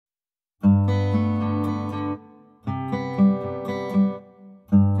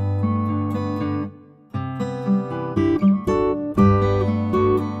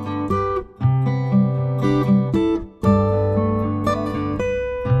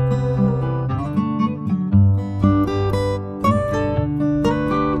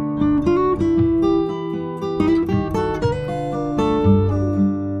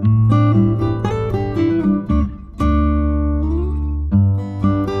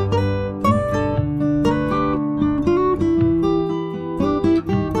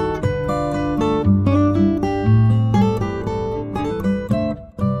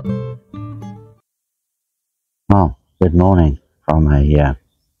morning from a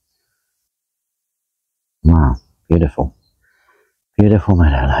wow, beautiful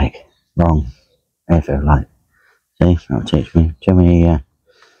meadow lake. Wrong, airfield lake. See, that'll teach me too many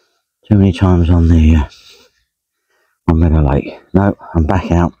times on the on Meadow Lake. No, I'm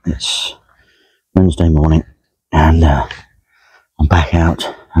back out. It's Wednesday morning, and I'm back out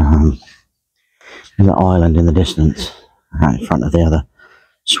in the island in the distance, out in front of the other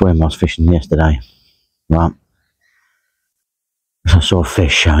swim I was fishing yesterday. Right, I saw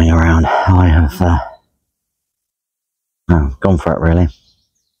fish showing around. I have gone for it really.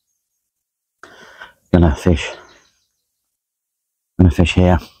 Gonna fish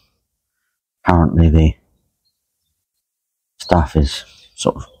here. Currently the stuff is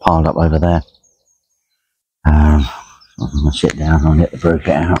sort of piled up over there. I'm gonna sit down and get the brook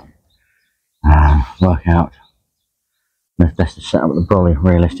out, work out. It's best to set up the brolly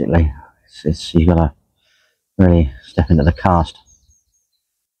realistically. You've got to really step into the cast.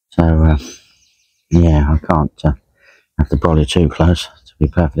 So yeah, I can't have the brolly too close, to be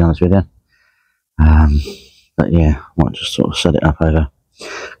perfectly honest with you. But yeah, I might just sort of set it up over.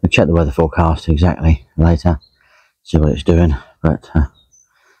 We'll check the weather forecast exactly later, see what it's doing. But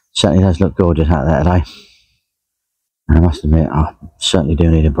certainly does look gorgeous out there today. And I must admit, I certainly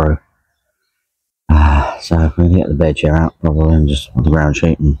do need a brew. So we're going to get the bed chair out, probably, and just on the ground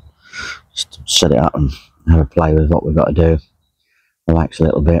sheet, and just set it up and have a play with what we've got to do. Relax a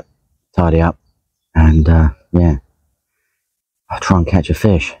little bit, tidy up, and yeah, I'll try and catch a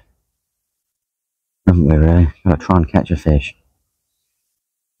fish. Haven't we really? Got to try and catch a fish.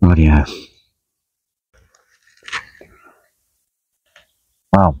 Rightio.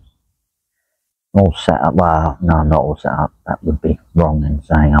 Well, all set up. Well, no, I'm not all set up. That would be wrong in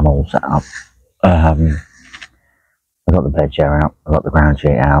saying I'm all set up. I've got the bed chair out, I've got the ground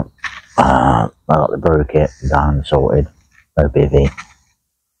sheet out, I've got the brew kit done, sorted, no bivvy.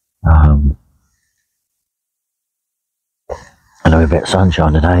 A little bit of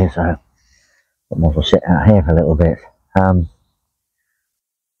sunshine today, so I might as well sit out here for a little bit.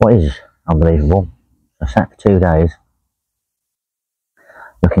 What is unbelievable, I sat for 2 days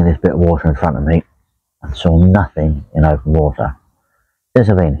looking at this bit of water in front of me and saw nothing in open water. Since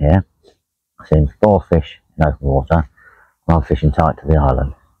I've been here, I've seen 4 fish in open water, and I'm fishing tight to the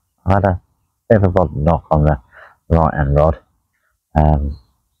island. I had a bit of a rod knock on the right hand rod. So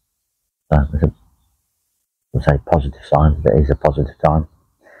it's a, we'll say, positive sign. It is a positive sign.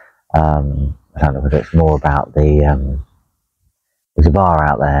 I don't know whether it's more about the there's a bar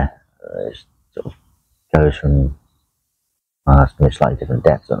out there. It sort of goes from it's slightly different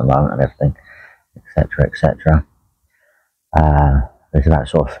depths at the moment and everything, etc., etc. There's about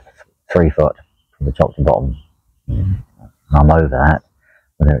sort of 3 foot from the top to bottom. I'm over that,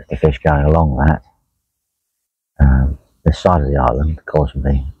 whether it's the fish going along that. This side of the island, of course, would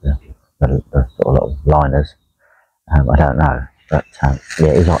be the sort of little liners. I don't know, but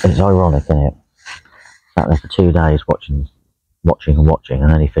yeah, it's ironic, isn't it? Sat there for 2 days watching,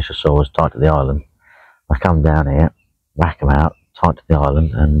 and any fish I saw was tied to the island. I come down here, whack them out, tied to the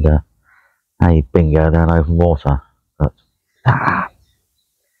island, and hey, bingo, they're in open water. But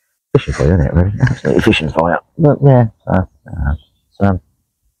fishing for you, isn't it, really? Absolutely fishing for you. But yeah, so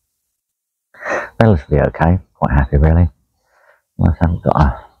relatively okay, quite happy really. I haven't got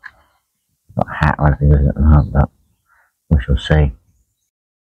a hat or anything with it at the moment, but we shall see.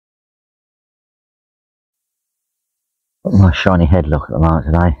 Got a nice shiny head look at the moment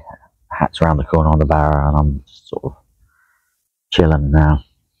today. Hat's around the corner on the barrow, and I'm just sort of chilling now.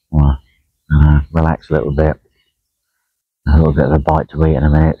 Relax a little bit. A little bit of a bite to eat in a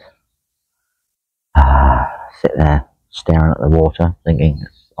minute. Sit there staring at the water, thinking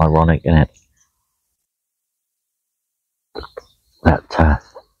it's ironic, isn't it? But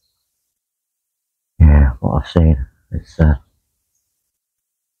yeah, what I've seen is in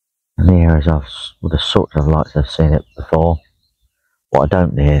the areas I would have sort of liked to have seen it before. What I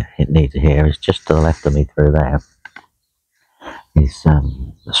don't need to hear is just to the left of me through there is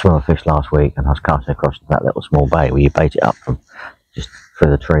the swimmer fished last week, and I was casting across that little small bay where you bait it up from just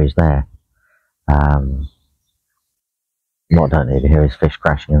through the trees there. What I don't need to hear is fish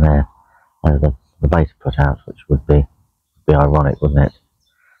crashing in there over the bait put out, which would be ironic, wouldn't it?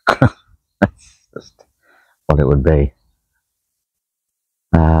 That's just what it would be.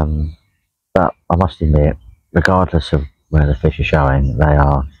 But I must admit, regardless of where the fish are showing, they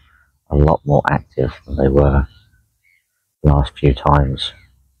are a lot more active than they were the last few times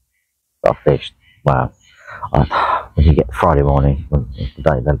I fished. Well, when you get Friday morning, when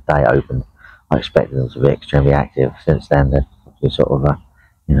the day opened, I expected them to be extremely active. Since then, they've sort of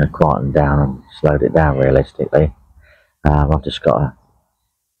quietened down and slowed it down realistically. I've just got to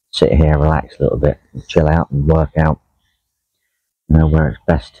sit here, relax a little bit, and chill out and work out, you know, where it's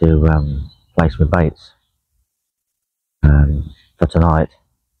best to place my baits for tonight.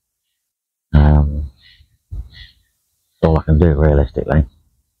 That's all I can do realistically,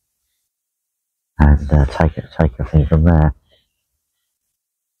 and take everything from there.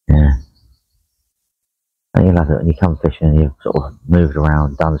 Yeah, and you love it when you come fishing. You've sort of moved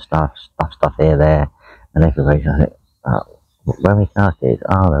around, done stuff here, there, and everything. I think, where are my car keys?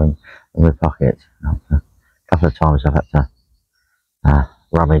 Oh, they're in my pocket. A couple of times I've had to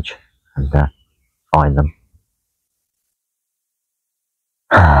rummage and find them,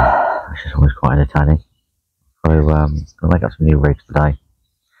 which is always quite entertaining. So I'll make up some new rigs today.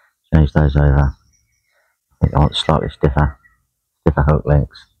 Change those over. I think I want slightly stiffer hook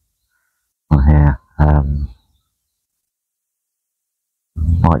links on here.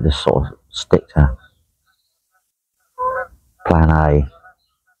 Might just sort of stick to plan A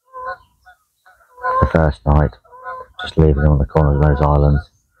the first night, just leaving them on the corners of those islands.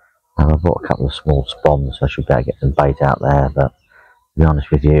 And I bought a couple of small spawns, so I should be able to get some bait out there. But to be honest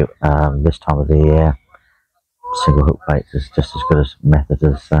with you, this time of the year, single hook baits is just as good a method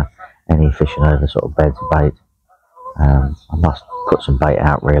as any fishing over sort of beds of bait. I must put some bait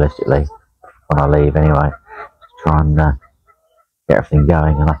out realistically when I leave anyway, to try and get everything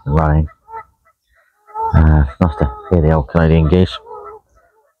going and up and running. It's nice to hear the old Canadian geese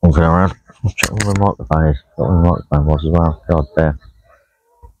walking around. I'll check where my microphone is. What my microphone was as well. God, there.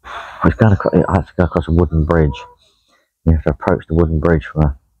 I have to go across a wooden bridge. You have to approach the wooden bridge from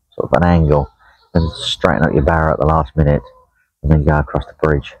a sort of an angle, then straighten up your barrow at the last minute, and then go across the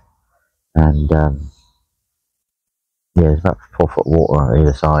bridge. And yeah, there's about 4 foot water on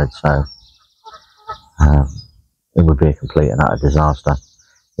either side, so it would be a complete and utter disaster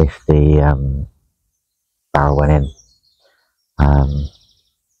if the barrel went in.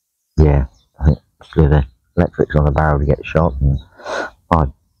 Yeah, I think the electrics on the barrel to get shot, and my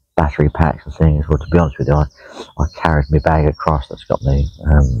battery packs and things. Well, to be honest with you, I carried my bag across. That's got me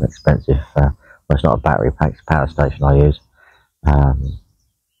expensive. Well, it's not a battery pack; it's a power station I use.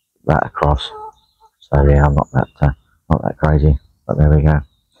 That across. So yeah, I'm not that crazy. But there we go.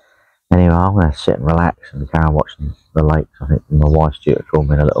 Anyway, I'm going to sit and relax and carry on watching the lakes. I think my wife's due to call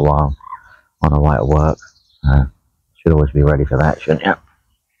me in a little while on her way to work. Should always be ready for that, shouldn't you?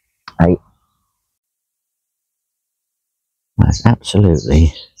 Hey, that's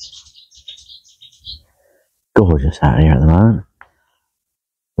absolutely gorgeous out here at the moment.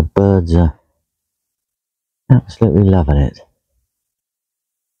 The birds are absolutely loving it.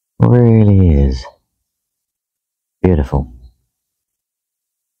 Really is beautiful.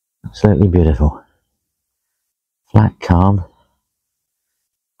 Absolutely beautiful. Flat calm.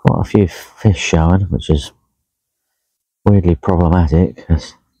 Quite a few fish showing, which is weirdly problematic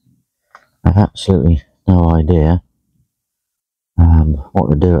because I've absolutely no idea what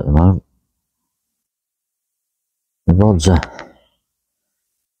to do at the moment. The rods are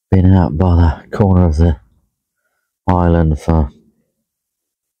been out by the corner of the island for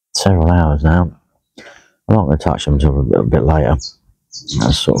several hours now. I'm not going to touch them until a bit later.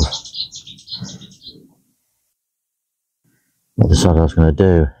 That's sort of what I decided I was going to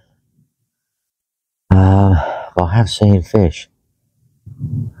do. But I have seen fish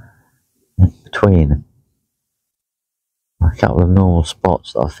in between a couple of normal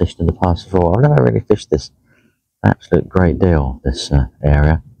spots that I've fished in the past before. I've never really fished this absolute great deal, this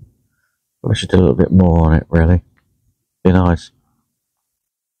area. But I should do a little bit more on it, really. Be nice.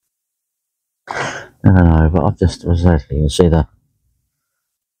 I don't know, but I've just, as I said, you can see the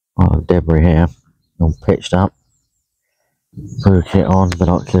debris here, all pitched up. Brew kit on,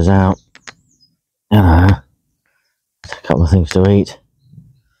 binoculars out. You know, a couple of things to eat.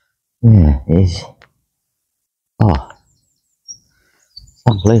 Yeah, it is. Oh, it's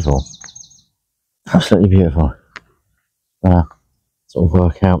unbelievable. Absolutely beautiful. Sort of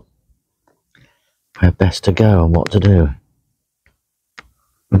work out where best to go and what to do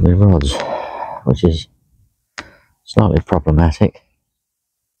with the rods, which is slightly problematic.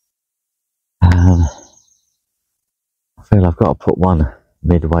 I feel I've got to put one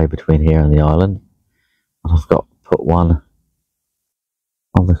midway between here and the island, and I've got to put one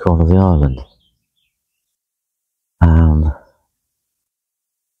on the corner of the island.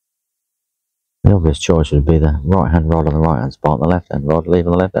 The obvious choice would be the right hand rod on the right hand spot, and the left hand rod leave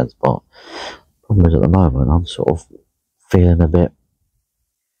on the left hand spot. Problem is, at the moment I'm sort of feeling a bit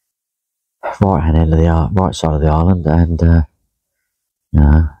right hand end of the right side of the island, and you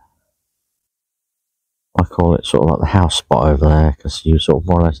know, I call it sort of like the house spot over there, because you sort of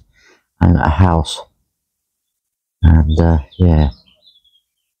more or less aim at a house And yeah,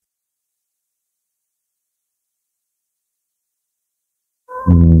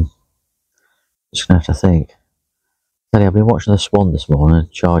 just gonna have to think. I've been watching the swan this morning,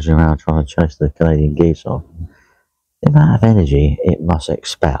 charging around trying to chase the Canadian geese off. The amount of energy it must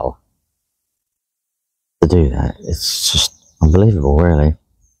expel to do that, it's just unbelievable, really.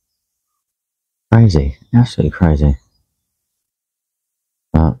 Crazy, absolutely crazy.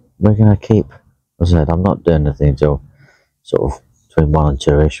 But we're going to keep, as I said, I'm not doing anything until sort of between 1 and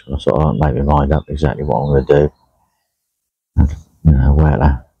 2ish. I sort of make my mind up exactly what I'm going to do. And, you know, where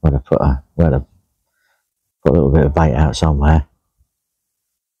to put a little bit of bait out somewhere.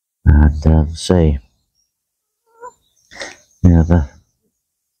 And see. You know, the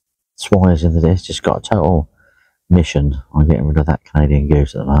swan is in the it's just got a total mission on getting rid of that Canadian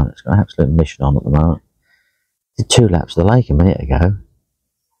goose at the moment. It's got an absolute mission on at the moment. Did 2 laps of the lake a minute ago.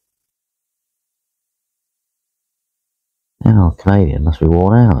 Now Canadian must be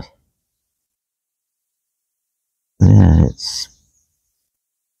worn out. Yeah, it's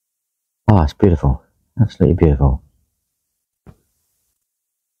beautiful. Absolutely beautiful.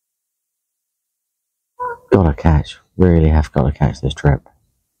 Gotta catch. Really have got to catch this trip.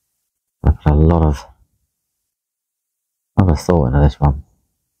 I put a lot of thought into this one.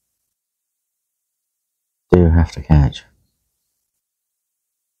 Do have to catch.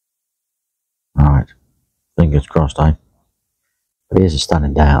 Alright. Fingers crossed, eh? But it is a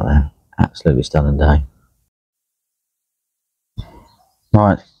stunning day out there. Absolutely stunning day.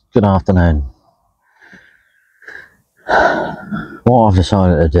 Right, good afternoon. What I've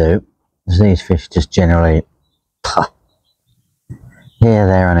decided to do is these fish just generally here,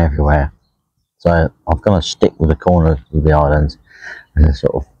 there and everywhere. So I've got to stick with the corners of the islands as a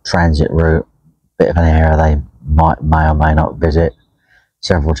sort of transit route, bit of an area they may or may not visit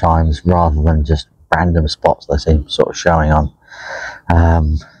several times, rather than just random spots they seem sort of showing on.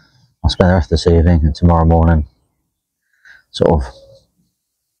 I'll spend the rest of this evening and tomorrow morning sort of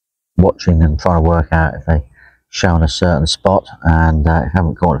watching and trying to work out if they show on a certain spot, and if I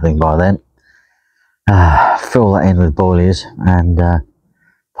haven't caught anything by then, fill that in with boilies and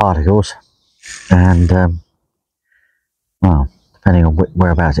particles, and well, depending on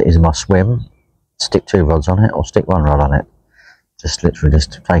whereabouts it is in my swim, stick 2 rods on it or stick 1 rod on it. Just literally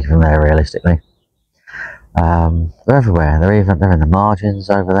just take it from there realistically. They're everywhere. They're in the margins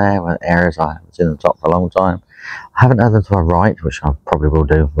over there, where areas I haven't seen them top for a long time. I haven't had them to my right, which I probably will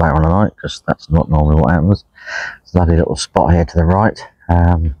do later on tonight, because that's not normally what happens. There's a lovely little spot here to the right.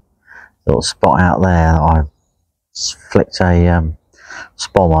 Little spot out there that I flicked a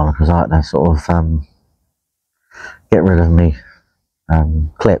spom on, because I like to sort of get rid of me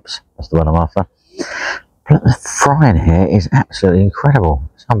clips. That's the word I'm after. But the frying here is absolutely incredible.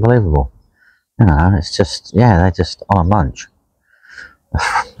 It's unbelievable. You know, it's just, yeah, they're just on a munch.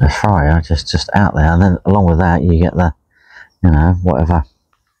 The fry are just out there, and then along with that you get the, you know, whatever.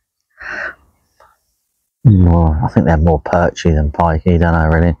 I think they're more perchy than pikey, don't know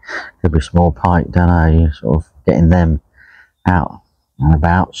really. Could be small pike, don't know. You sort of getting them out and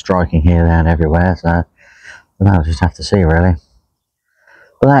about, striking here, there and everywhere. So I'll just have to see really.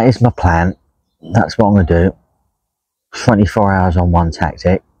 But that is my plan. That's what I'm going to do. 24 hours on one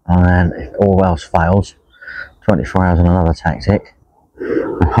tactic, and then if all else fails, 24 hours on another tactic,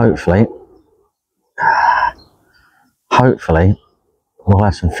 and hopefully we'll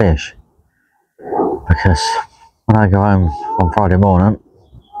have some fish, because when I go home on Friday morning,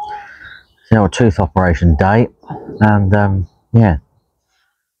 it's the old tooth operation day, and yeah,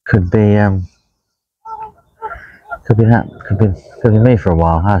 could be me for a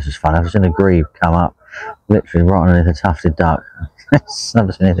while. That was just fun. I've seen a grebe come up literally right underneath a tufted duck. I've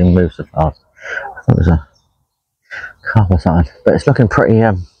never seen anything move so fast. I thought it was a carp or something, but it's looking pretty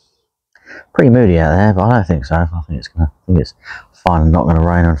moody out there, but I don't think so. I think it's fine and not going to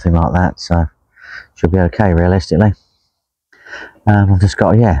rain or anything like that, so should be okay realistically. I've just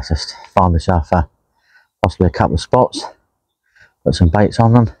got to, just find myself possibly a couple of spots, put some baits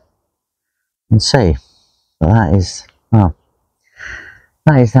on them, and see. But that is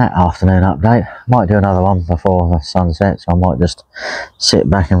that afternoon update. Might do another one before the sun sets, so I might just sit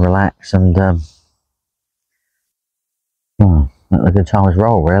back and relax and let the good times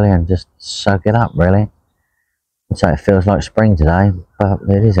roll really, and just soak it up really. I'd say it feels like spring today, but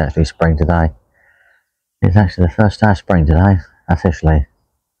it is actually spring today. It's actually the first day of spring today, officially,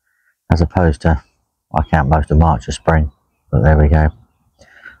 as opposed to, I count most of March as spring, but there we go.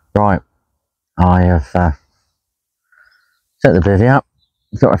 Right, I have set the bivvy up,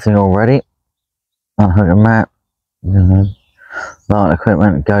 got everything all ready, unhook a mat, you know, light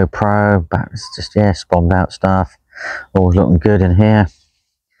equipment, GoPro, it's just, spommed out stuff. All's looking good in here.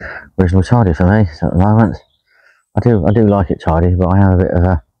 Reasonably tidy for me at the moment. I do like it tidy, but I am a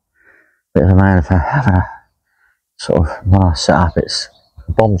bit of a man for having a sort of, when I set up, it's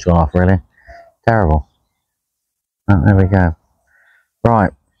the bomb's gone off really. Terrible. Oh, there we go.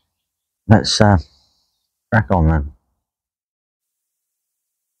 Right, let's crack on then.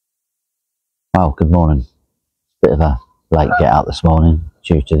 Well, good morning. Bit of a late get up this morning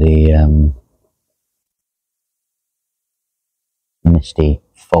due to the misty,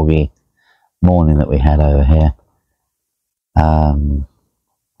 foggy morning that we had over here.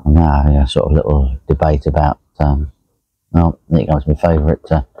 Now, yeah, sort of little debate about. Well, here comes my favourite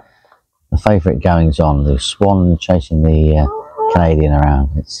goings on. The swan chasing the Canadian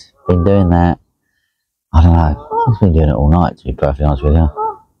around. It's been doing that. I don't know. It's been doing it all night, to be perfectly honest with you.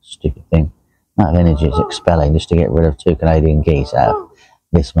 Stupid thing. The amount of energy it's expelling just to get rid of 2 Canadian geese out of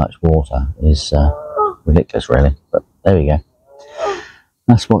this much water is ridiculous, really. But there we go.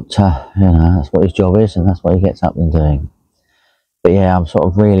 That's what that's what his job is, and that's what he gets up and doing. But yeah, I'm sort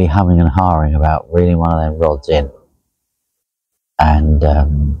of really humming and hawing about reeling one of them rods in and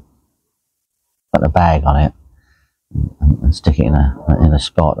putting a bag on it and stick it in a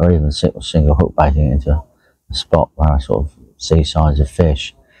spot, or even single hook baiting it into a spot where I sort of see signs of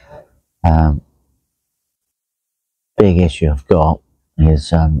fish. Big issue I've got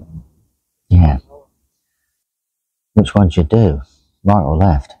is yeah, which one should do, right or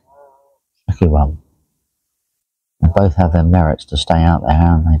left? Tricky one. They both have their merits to stay out there,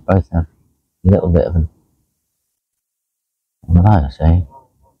 and they both have a little bit of I don't know, see?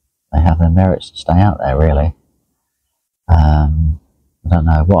 They have their merits to stay out there, really. I don't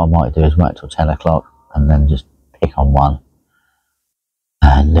know. What I might do is wait till 10 o'clock and then just pick on one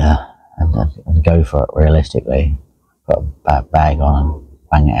and go for it realistically. Put a bag on and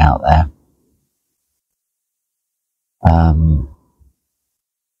bang it out there.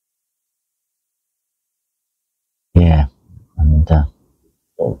 Yeah, and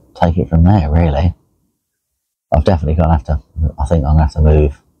take it from there, really. I've definitely got to have to, I think I'm going to have to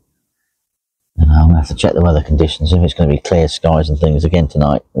move. You know, I'm going to have to check the weather conditions. If it's going to be clear skies and things again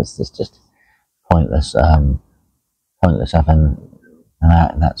tonight, it's just pointless, pointless having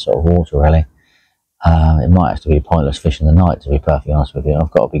out in that sort of water, really. It might have to be pointless fishing the night, to be perfectly honest with you.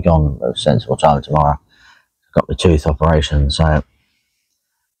 I've got to be gone at a sensible time tomorrow. I've got the tooth operation, so I've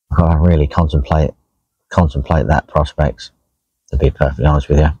got to really contemplate that prospect, to be perfectly honest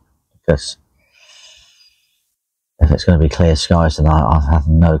with you, because if it's going to be clear skies tonight, I have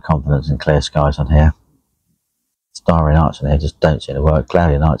no confidence in clear skies on here. Starry nights on here just don't seem to work.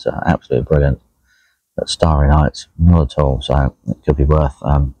 Cloudy nights are absolutely brilliant, but starry nights, not at all. So it could be worth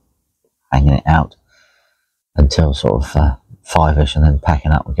hanging it out until sort of 5ish and then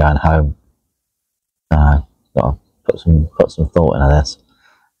packing up and going home. Got to put some thought into this.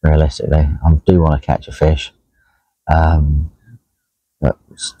 Realistically, I do want to catch a fish, but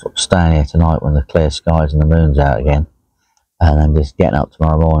staying here tonight when the clear skies and the moon's out again, and then just getting up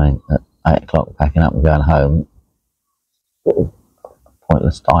tomorrow morning at 8 o'clock, packing up and going home,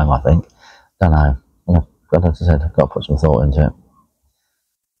 pointless time, I think. Don't know. As I said, I've got to put some thought into it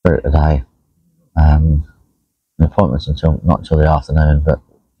for it today. The appointment's not until the afternoon, but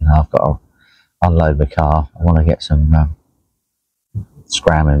you know, I've got to unload my car. I want to get some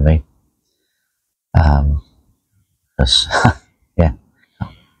scram in me, because yeah,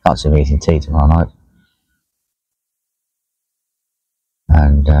 can't see me eating tea tomorrow night,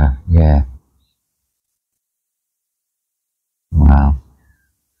 and yeah, wow,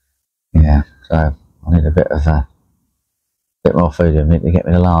 yeah. So I need a bit more food in me to get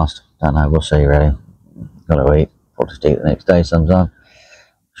me to last. Don't know. We'll see. Really, got to eat. Probably just eat the next day sometime.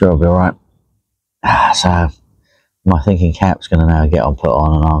 Sure, I'll be all right. So my thinking cap's going to now get on put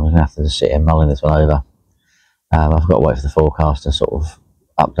on, and I'm going to have to just sit here mulling this one over. I've got to wait for the forecast to sort of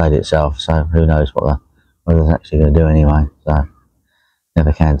update itself, so who knows what the weather's actually going to do anyway. So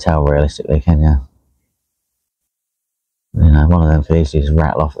never can tell realistically, can you? You know, one of them could easily just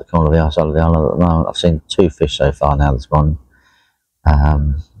rattle off the corner of the other side of the island at the moment. I've seen 2 fish so far now this morning. I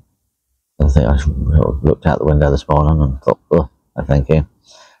think I looked out the window this morning and thought, oh, no thank you.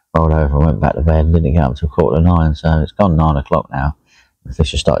 Rolled over and went back to bed and didn't get up until 8:45, so it's gone 9 o'clock now. The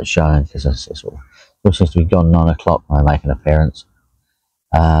fish have started showing, because it seems to be gone 9 o'clock when they make an appearance.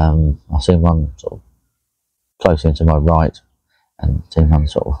 I've seen one sort of close into my right, and seen one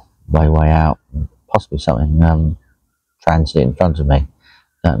sort of way out, and possibly something transit in front of me.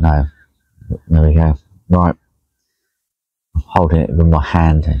 Don't know. There we go. Right. I'm holding it with my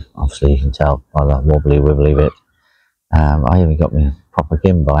hand. Obviously you can tell by that wobbly wibbly bit. I even got my proper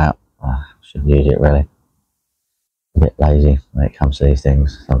gimbal out. I should use it really. a bit lazy when it comes to these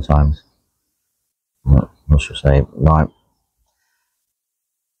things sometimes. What should I say? Right.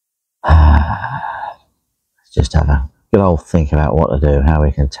 Let's just have a good old think about what to do, how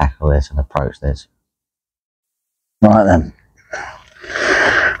we can tackle this and approach this. Right then.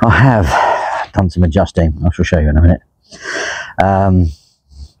 I have done some adjusting. I shall show you in a minute.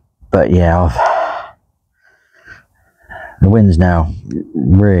 But yeah, the wind's now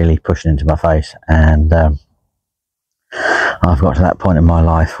really pushing into my face, and I've got to that point in my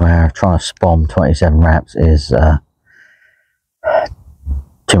life where trying to spom 27 wraps is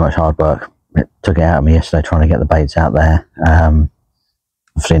too much hard work. It took it out of me yesterday trying to get the baits out there.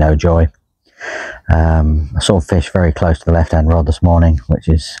 Obviously no joy. I saw fish very close to the left hand rod this morning, which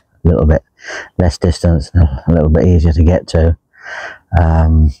is a little bit less distance, a little bit easier to get to.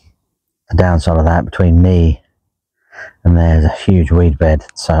 The downside of that, between me and there's a huge weed bed,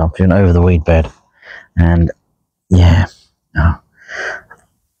 so I'm fishing over the weed bed, and yeah, not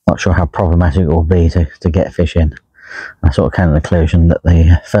sure how problematic it will be to get fish in. I sort of came to the conclusion that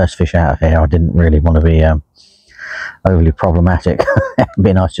the first fish out of here, I didn't really want to be overly problematic. It'd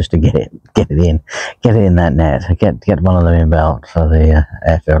be nice just to get it in that net, get one of them in belt for the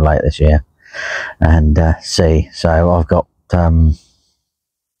airfield late this year, and see. So I've got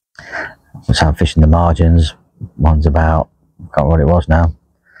so I'm fishing the margins. One's about, I can't remember what it was now,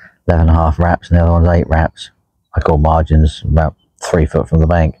 11.5 wraps, and the other one's 8 wraps. I call margins about 3 foot from the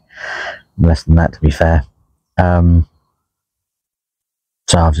bank, less than that to be fair. So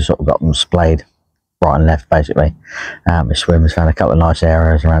I've just sort of got them splayed right and left basically. My swimmers found a couple of nice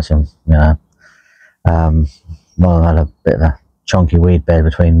areas around some, you know, one of them had a bit of a chunky weed bed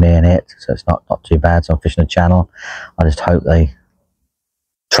between me and it, so it's not too bad. So I'm fishing a channel. I just hope they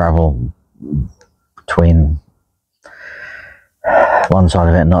travel between one side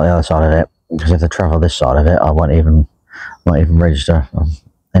of it and not the other side of it, because if they travel this side of it, I won't even register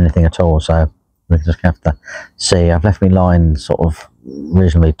anything at all. So we just have to see. I've left my line sort of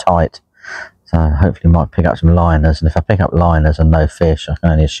reasonably tight, so hopefully might pick up some liners, and if I pick up liners and no fish, I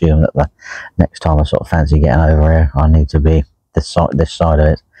can only assume that the next time I sort of fancy getting over here, I need to be this side of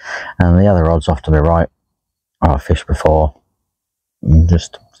it. And the other rod's off to the right, I've fished before, and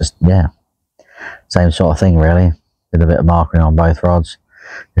just yeah, same sort of thing really. Did a bit of marking on both rods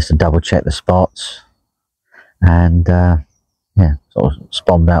just to double check the spots, and yeah, sort of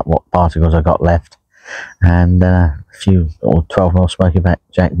spommed out what particles I got left, and a few 12mm smoky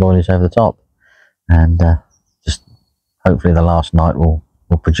jack boilies over the top, and just hopefully the last night will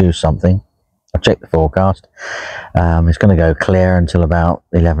produce something. I've checked the forecast. It's going to go clear until about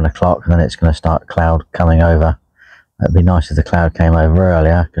 11 o'clock, and then it's going to start cloud coming over. It'd be nice if the cloud came over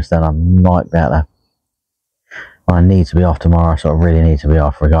earlier, because then I might be able to, when I need to be off tomorrow, I sort of really need to be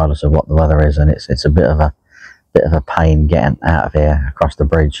off regardless of what the weather is, and it's a bit of a pain getting out of here across the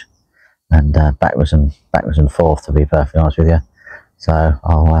bridge and backwards and forth, to be perfectly honest with you. So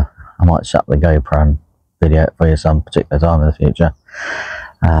I might shut the GoPro and video it for you some particular time in the future.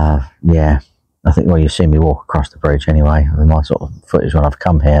 Yeah, I think, well, you see me walk across the bridge anyway with my sort of footage when I've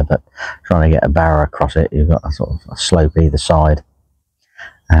come here, but trying to get a barrow across it, you've got a sort of a slope either side,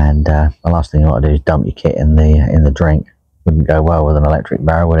 and the last thing you want to do is dump your kit in the drink. Wouldn't go well with an electric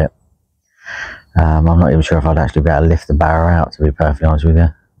barrow, would it? I'm not even sure if I'd actually be able to lift the barrow out, to be perfectly honest with you.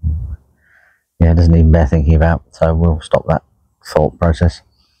 Yeah, it doesn't even bear thinking about, so we'll stop that thought process.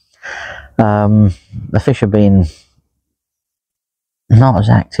 The fish have been not as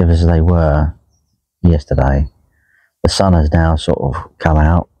active as they were yesterday. The sun has now sort of come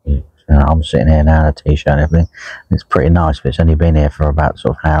out. You know, I'm sitting here now in a t-shirt and everything. It's pretty nice, but it's only been here for about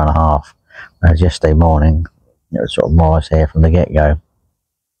sort of an hour and a half, whereas yesterday morning it was sort of more or less here from the get-go.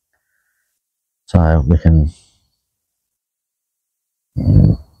 So we can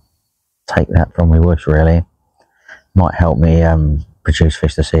take that from my wish, really. Might help me produce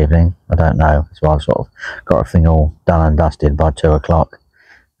fish this evening. I don't know. So I've sort of got everything all done and dusted by 2 o'clock,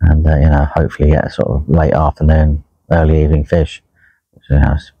 and you know, hopefully get a sort of late afternoon, early evening fish, which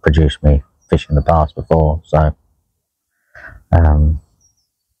has produced me fish in the past before. So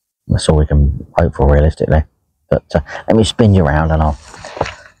that's all we can hope for realistically. But let me spin you around and I'll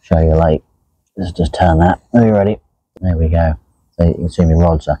show you late. Let's just turn that. Are you ready? There we go. So you can see my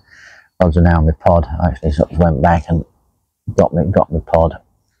rods are now in my pod. I actually sort of went back and got my pod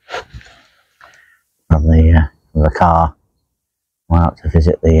from the car. Went out to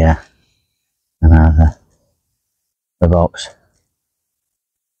visit the box.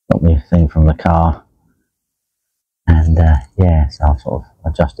 Got my thing from the car, and yeah, so I've sort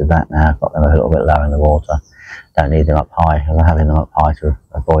of adjusted that now. Got them a little bit low in the water. Don't need them up high, because I'm having them up high to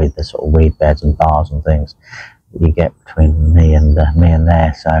avoid the sort of weed beds and bars and things. you get between me and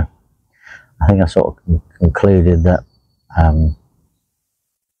there. So I think I sort of concluded that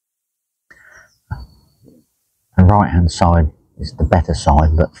the right hand side is the better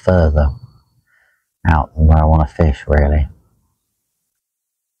side, but further out than where I want to fish, really.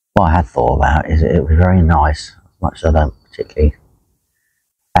 What I had thought about is it was very nice, as much as I don't particularly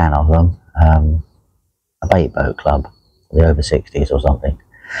fan of them, a bait boat club, the over 60s or something.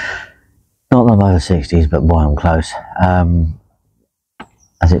 Not them over 60s, but boy, I'm close.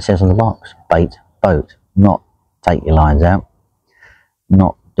 As it says on the box, bait boat, not take your lines out,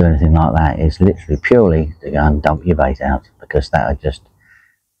 not do anything like that. It's literally purely to go and dump your bait out, because that would just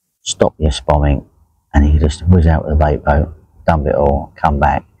stop your spomming, and you just whiz out with a bait boat, dump it all, come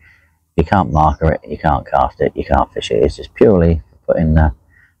back. You can't marker it, you can't cast it, you can't fish it. It's just purely putting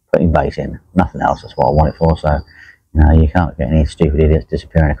bait in, nothing else. That's what I want it for. So, you know, you can't get any stupid idiots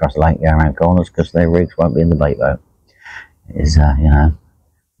disappearing across the lake, going around corners, because their rigs won't be in the bait boat. It's you know,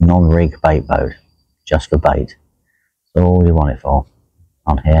 non-rig bait boat, just for bait. That's all you want it for.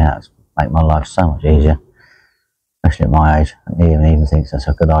 On here, that's make my life so much easier, especially at my age. Ian even thinks that's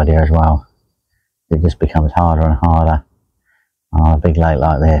a good idea as well. It just becomes harder and harder. On a big lake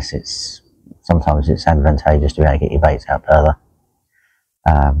like this, sometimes it's advantageous to be able to get your baits out further.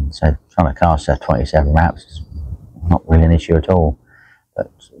 So trying to cast 27 wraps is not really an issue at all.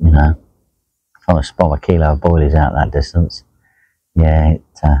 But you know, trying to spot a kilo of boilies out that distance, yeah, it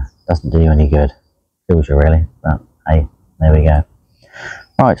doesn't do you any good. Kills you really. But hey, there we go.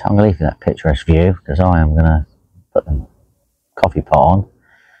 Right, I'm going to leave you that picturesque view, because I am going to put the coffee pot on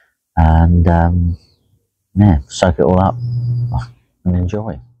and yeah, soak it all up and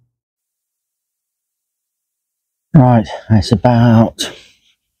enjoy. Right, it's about,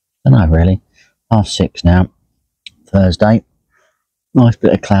 I don't know really, 6:30 now, Thursday. Nice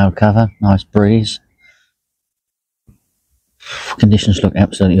bit of cloud cover, nice breeze. Conditions look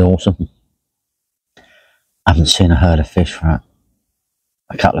absolutely awesome. I haven't seen a herd of fish for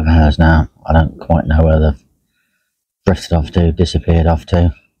a couple of hours now. I don't quite know where they've drifted off to, disappeared off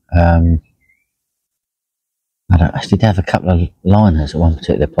to. I did have a couple of liners at one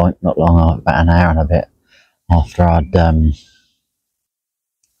particular point, not long, about an hour and a bit after I'd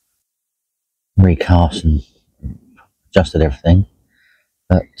recast and adjusted everything.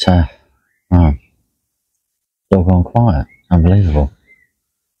 But oh, it's all gone quiet. Unbelievable.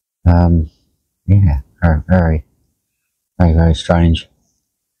 Yeah, very, very strange.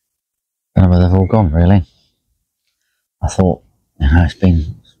 I don't know where they've all gone, really. I thought, you know, it's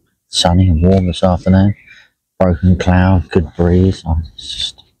been sunny and warm this afternoon. Broken cloud, good breeze. I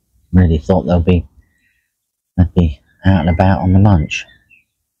just really thought they'd be out and about on the lunch.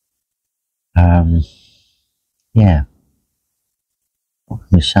 Yeah. What can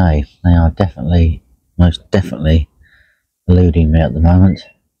we say? They are definitely, most definitely eluding me at the moment.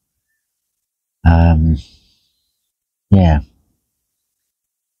 Yeah.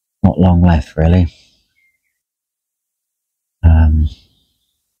 Not long left, really.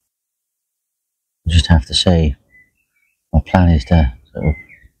 Just have to see. My plan is to sort of,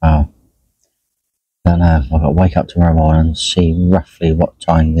 I don't know, I've got to wake up tomorrow morning and see roughly what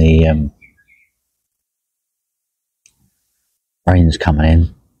time the rain's coming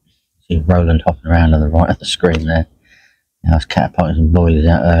in. See Roland hopping around on the right of the screen there. I was catapulting some boilies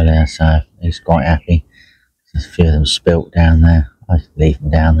out earlier, so he's quite happy. There's a few of them spilt down there. I just leave them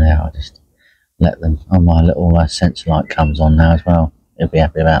down there. I just let them. Oh, my little sensor light comes on now as well. He'll be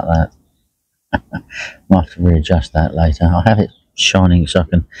happy about that. Might have to readjust that later. I have it shining so I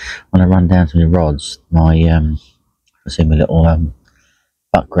can, when I run down to my rods, my I see my little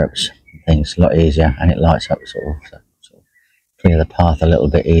butt grips and things a lot easier, and it lights up sort of clear the path a little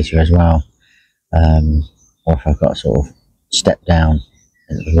bit easier as well. Or if I've got to sort of step down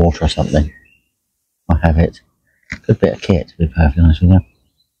into the water or something, I have it. Good bit of kit, to be perfectly honest with you.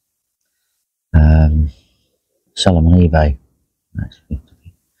 Sell them on eBay, actually, to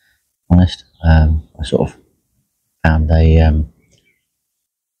be honest. I sort of found a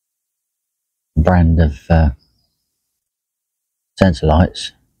brand of sensor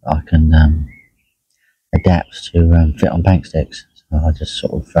lights I can adapt to fit on bank sticks. So I just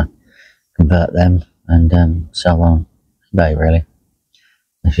sort of convert them and sell on eBay, really.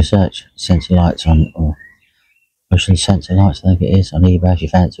 If you search sensor lights on, or motion sensor lights, I think it is, on eBay, if you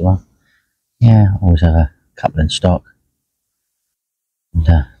fancy one. Yeah, I always have a couple in stock. And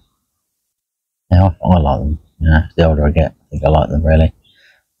yeah, I like them. You know, the older I get, I think I like them, really.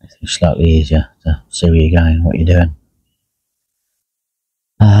 Makes it slightly easier to see where you're going, what you're doing.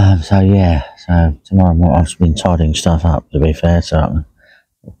 So yeah, so tomorrow morning I've been tidying stuff up, to be fair, so I can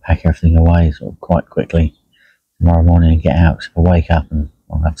pack everything away sort of quite quickly tomorrow morning and get out, because if I wake up, and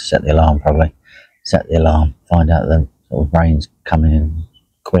I'll have to set the alarm probably. Set the alarm, find out the sort of rain's coming in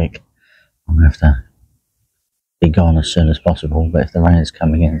quick. I'm going to have to be gone as soon as possible, but if the rain is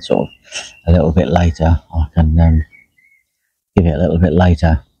coming in sort of a little bit later, I can give it a little bit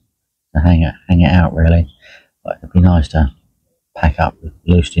later to hang it out really. But it'd be nice to pack up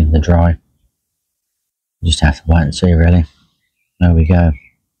loosely in the dry. You just have to wait and see really. There we go.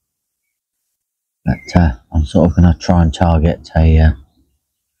 But I'm sort of going to try and target a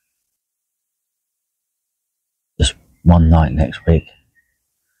just one night next week,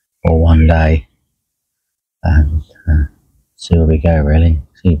 or one day, and see where we go really.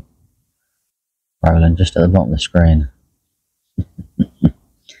 See Roland just at the bottom of the screen.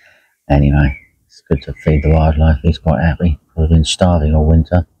 Anyway, it's good to feed the wildlife. He's quite happy. We've been starving all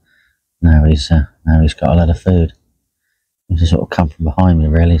winter. Now he's got a lot of food. He's just sort of come from behind me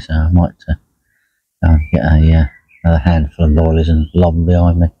really, so I might get another handful of boilies and lob them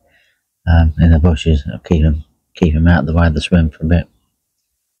behind me in the bushes. It'll keep him out of the way of the swim for a bit.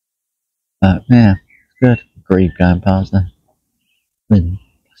 But yeah, it's good. Grieve going past there.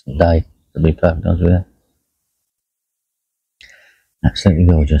 It's a day, to be perfect honest with you. Absolutely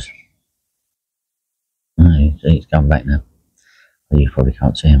gorgeous. Oh, he's come back now. You probably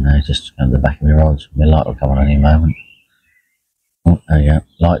can't see him now. He's just going to the back of my rods. My light will come on any moment. Oh, there you go.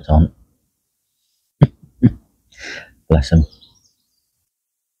 Light's on. Bless him.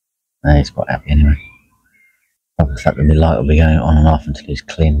 He's quite happy anyway. Probably the fact that my light will be going on and off until he's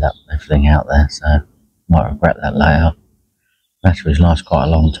cleaned up everything out there, so might regret that later. Batteries last quite a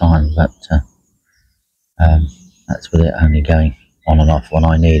long time, but that's with it only going on and off when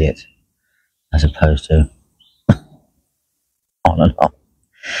I need it, as opposed to on and off.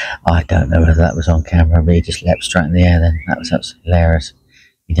 I don't know whether that was on camera, but he just leapt straight in the air then. That was absolutely hilarious.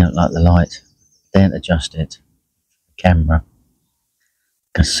 You don't like the light, don't adjust it, the camera,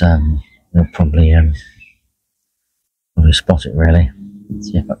 because you'll probably spot it really.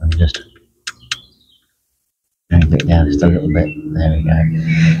 Let's see if I can just bring it down just a little bit. There we go.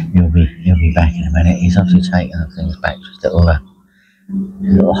 He'll be back in a minute. He's obviously taking things back to his little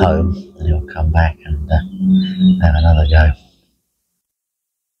home, and he'll come back and have another go.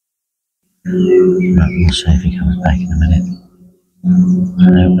 Right, we'll see if he comes back in a minute.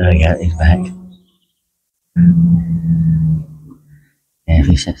 Oh, there we go, he's back. Yeah, if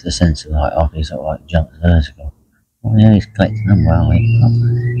he sets the sensor light off, he's sort of like jumps vertical. Oh yeah, he's collecting them well. He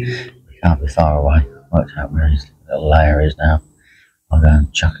can't be far away. Worked out where his little layer is now. I'll go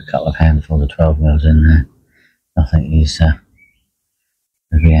and chuck a couple of handfuls of 12 mils in there. I think he's he'll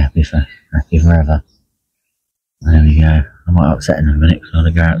be happy forever. There we go. I might upset him in a minute because I want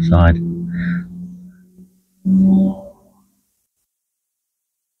to go outside.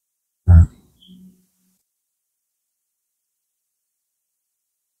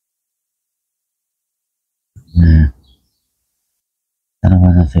 Yeah. Don't know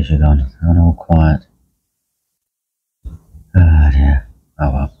where the fish are gone. They're all quiet. Oh dear.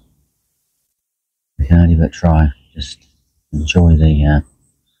 Oh well. We can only but try. Just enjoy the evening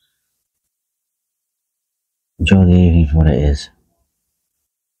for what it is.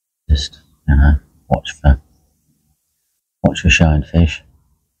 Just watch for showing fish.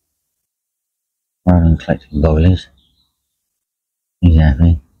 Rather than collecting boilies. He's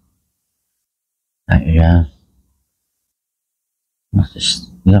happy. Back we go. He's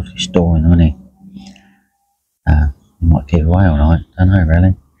obviously storing them, isn't he? He might keep away all night. Don't know really.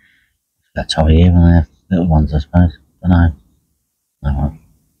 It's that time of year when they have little ones, I suppose. Don't know. No one.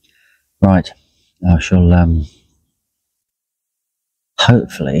 Right. I shall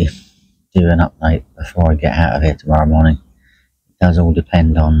hopefully do an update before I get out of here tomorrow morning. It does all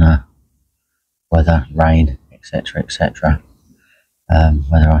depend on weather, rain, etc., etc.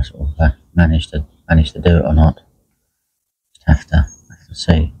 Whether I sort of manage to do it or not. Just have to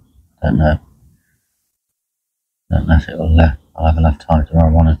see. Don't know. Don't know if I'll have enough time tomorrow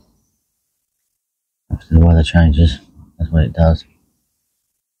morning. After the weather changes, that's what it does.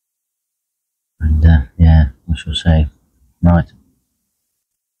 And yeah, we shall see. Right.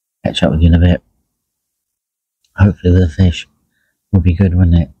 Catch up with you in a bit. Hopefully the fish will be good,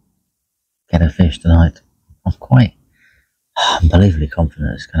 wouldn't it? Get a fish tonight. I'm quite unbelievably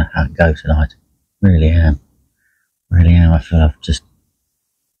confident it's going to go tonight. Really am. Really am. I feel I've just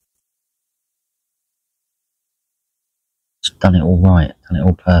done it all right. Done it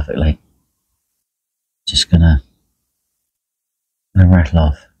all perfectly. Just gonna rattle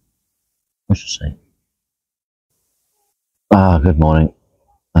off. We shall see. Good morning.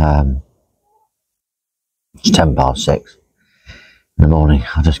 It's 6:10 in the morning.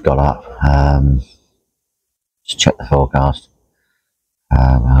 I just got up. just check the forecast.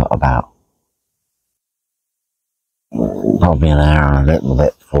 I've got about probably an hour and a little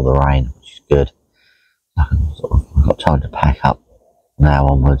bit before the rain, which is good. I've got time to pack up now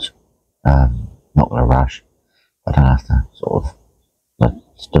onwards. Not going to rush. I don't have to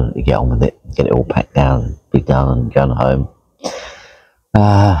still need to get on with it, get it all packed down, and be done and going home.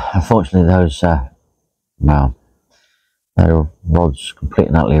 Unfortunately, those well, their rods completely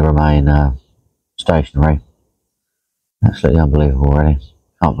and utterly remain stationary. Absolutely unbelievable, really.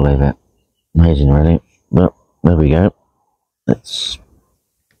 Can't believe it. Amazing, really. But there we go. It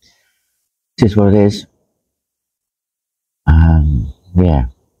is what it is. Yeah.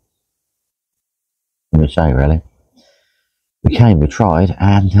 Let me say, really. We came, we tried,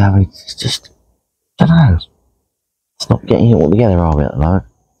 and we just don't know. It's not getting it all together, are we, at the moment?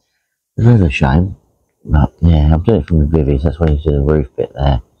 It's really a shame. But yeah, I'm doing it from the bivvies. That's where you see the roof bit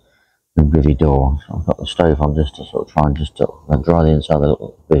there, the bivvy door. So I've got the stove on just to sort of try and just to dry the inside of the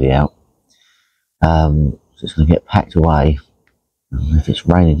little bivvy out. So it's going to get packed away. And if it's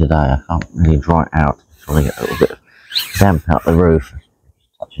raining today, I can't really dry it out. I'm trying to get a little bit of damp out the roof. Just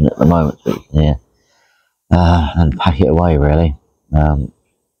touching it at the moment, so you can hear. And pack it away, really.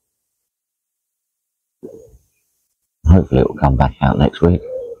 Hopefully it will come back out next week,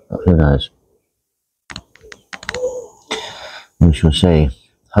 but who knows. We shall see.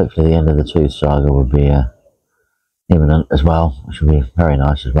 Hopefully the end of the tooth saga will be imminent as well, which will be very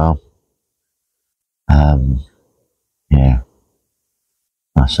nice as well. Yeah,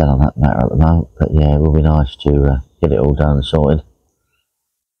 I said on that matter at the moment, but yeah, it will be nice to get it all done and sorted.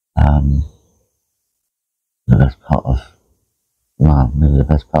 The best part of, well, nearly the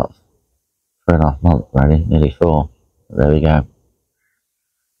best part of 3.5 months, really, nearly 4. But there we go.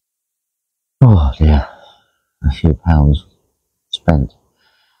 Oh dear, a few pounds spent.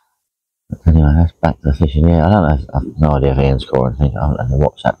 But anyway, that's back to the fishing. Yeah, I don't know. I've no idea if Ian's caught anything. I haven't had a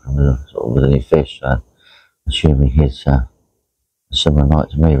WhatsApp from him with any fish. So assuming he's a similar night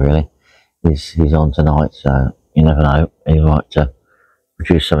to me, really. He's on tonight, so you never know. He might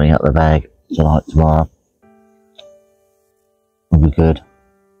produce something out of the bag tonight, tomorrow. It'll be good.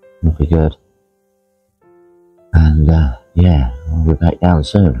 It'll be good. And yeah, I'll be back down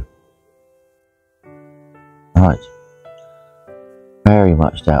soon. Right. Very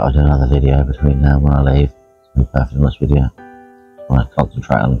much doubt I'll do another video between now and when I leave. To be perfectly honest with you. I want to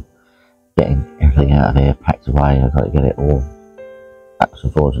concentrate on getting everything out of here, packed away. I've got to get it all backwards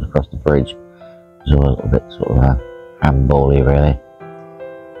and forwards and across the bridge. It's all a little bit sort of handball-y, really.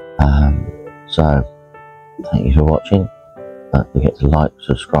 So, thank you for watching. Don't forget to like,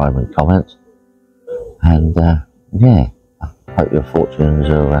 subscribe and comment. And yeah, I hope your fortunes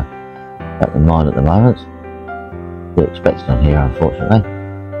are better than mine at the moment. We're expecting on here, unfortunately.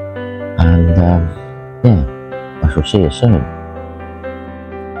 And yeah, I shall see you soon.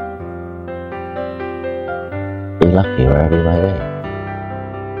 Be lucky wherever you may be.